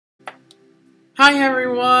Hi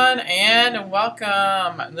everyone, and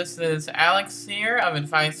welcome! This is Alex here of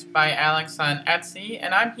Advice by Alex on Etsy,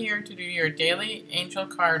 and I'm here to do your daily angel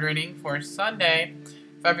card reading for Sunday,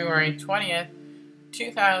 February 20th,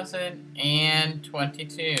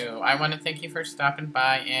 2022. I want to thank you for stopping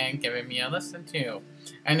by and giving me a listen to.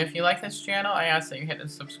 And if you like this channel, I ask that you hit the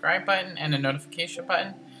subscribe button and the notification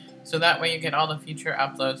button, so that way you get all the future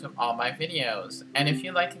uploads of all my videos. And if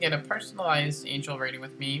you'd like to get a personalized angel reading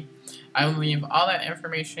with me, I will leave all that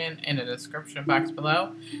information in the description box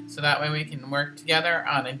below, so that way we can work together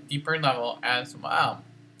on a deeper level as well.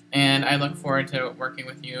 And I look forward to working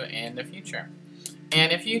with you in the future.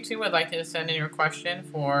 And if you too would like to send in your question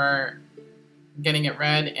for getting it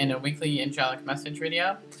read in a weekly angelic message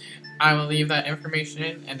video, I will leave that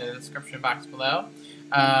information in the description box below.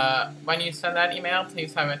 When you send that email,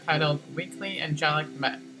 please have it titled Weekly Angelic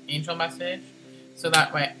Angel Message, so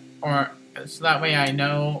that way I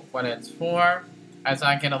know what it's for, as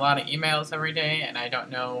I get a lot of emails every day, and I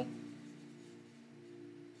don't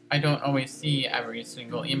always see every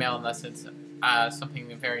single email unless it's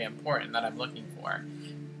something very important that I'm looking for.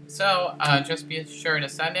 So just be sure to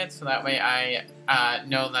send it, so that way I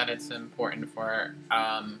know that it's important for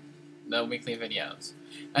the weekly videos.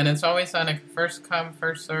 And it's always on a first come,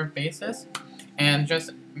 first served basis. And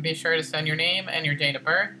just be sure to send your name and your date of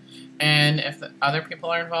birth. And if the other people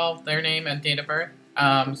are involved, their name and date of birth,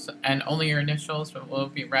 and only your initials will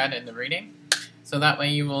be read in the reading. So that way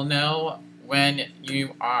you will know when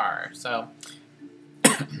you are. So,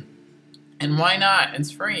 and why not?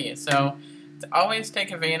 It's free. So to always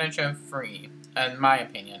take advantage of free, in my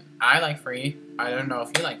opinion. I like free. I don't know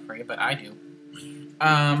if you like free, but I do.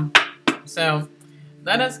 So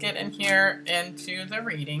let us get in here into the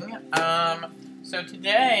reading. So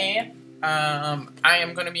today, I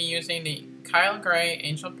am going to be using the Kyle Gray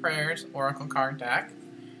Angel Prayers Oracle card deck.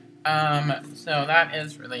 So that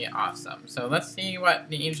is really awesome. So let's see what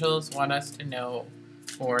the angels want us to know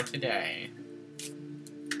for today.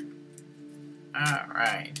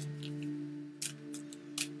 Alright.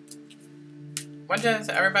 What does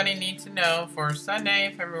everybody need to know for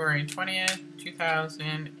Sunday, February 20th,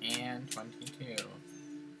 2022?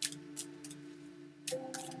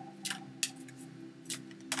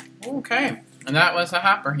 Okay, and that was a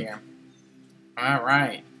hopper here.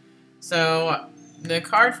 Alright, so the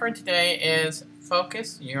card for today is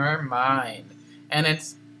Focus Your Mind. And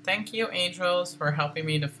it's thank you, angels, for helping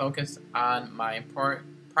me to focus on my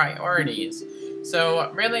priorities.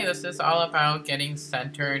 So really this is all about getting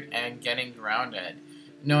centered and getting grounded,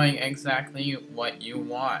 knowing exactly what you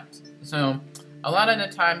want. So a lot of the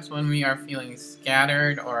times when we are feeling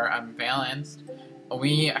scattered or unbalanced,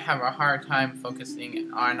 we have a hard time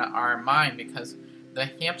focusing on our mind because the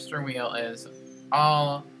hamster wheel is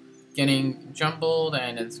all getting jumbled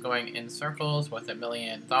and it's going in circles with a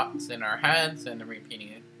million thoughts in our heads and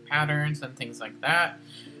repeating patterns and things like that.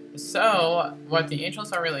 So what the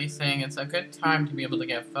angels are really saying, it's a good time to be able to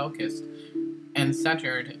get focused and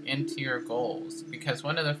centered into your goals, because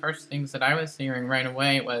one of the first things that I was hearing right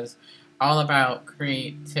away was all about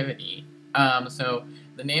creativity. So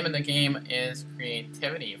the name of the game is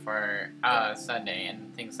creativity for Sunday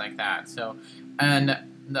and things like that. So, and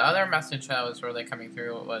the other message that was really coming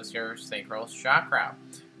through was your sacral chakra.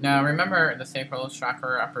 Now remember, the sacral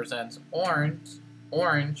chakra represents orange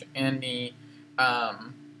in the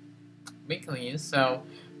weeklies. So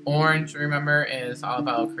orange, remember, is all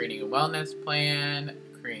about creating a wellness plan,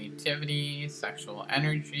 creativity, sexual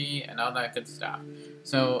energy, and all that good stuff.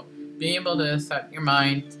 So being able to set your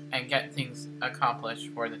mind and get things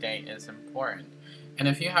accomplished for the day is important. And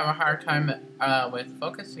if you have a hard time with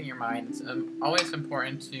focusing your mind, it's always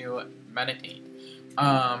important to meditate.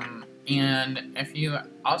 And if you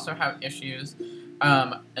also have issues,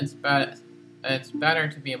 it's better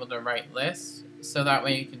to be able to write lists, so that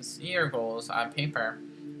way you can see your goals on paper,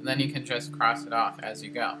 and then you can just cross it off as you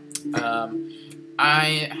go.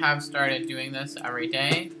 I have started doing this every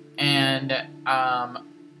day, and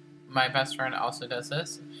my best friend also does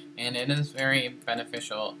this, and it is very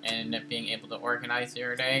beneficial in being able to organize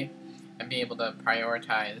your day and be able to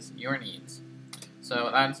prioritize your needs. So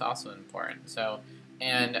that's also important. So,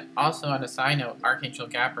 and also on a side note, Archangel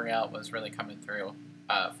Gabriel was really coming through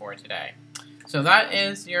for today. So that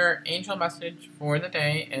is your angel message for the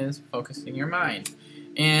day, is focusing your mind.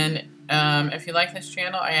 And if you like this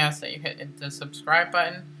channel, I ask that you hit the subscribe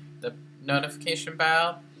button, the notification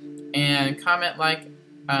bell, and comment, like,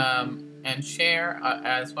 and share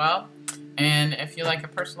as well. And if you like a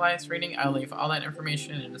personalized reading, I'll leave all that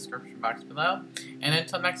information in the description box below. And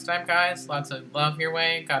until next time, guys, lots of love your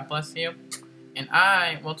way. God bless you. And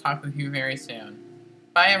I will talk with you very soon.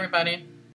 Bye, everybody.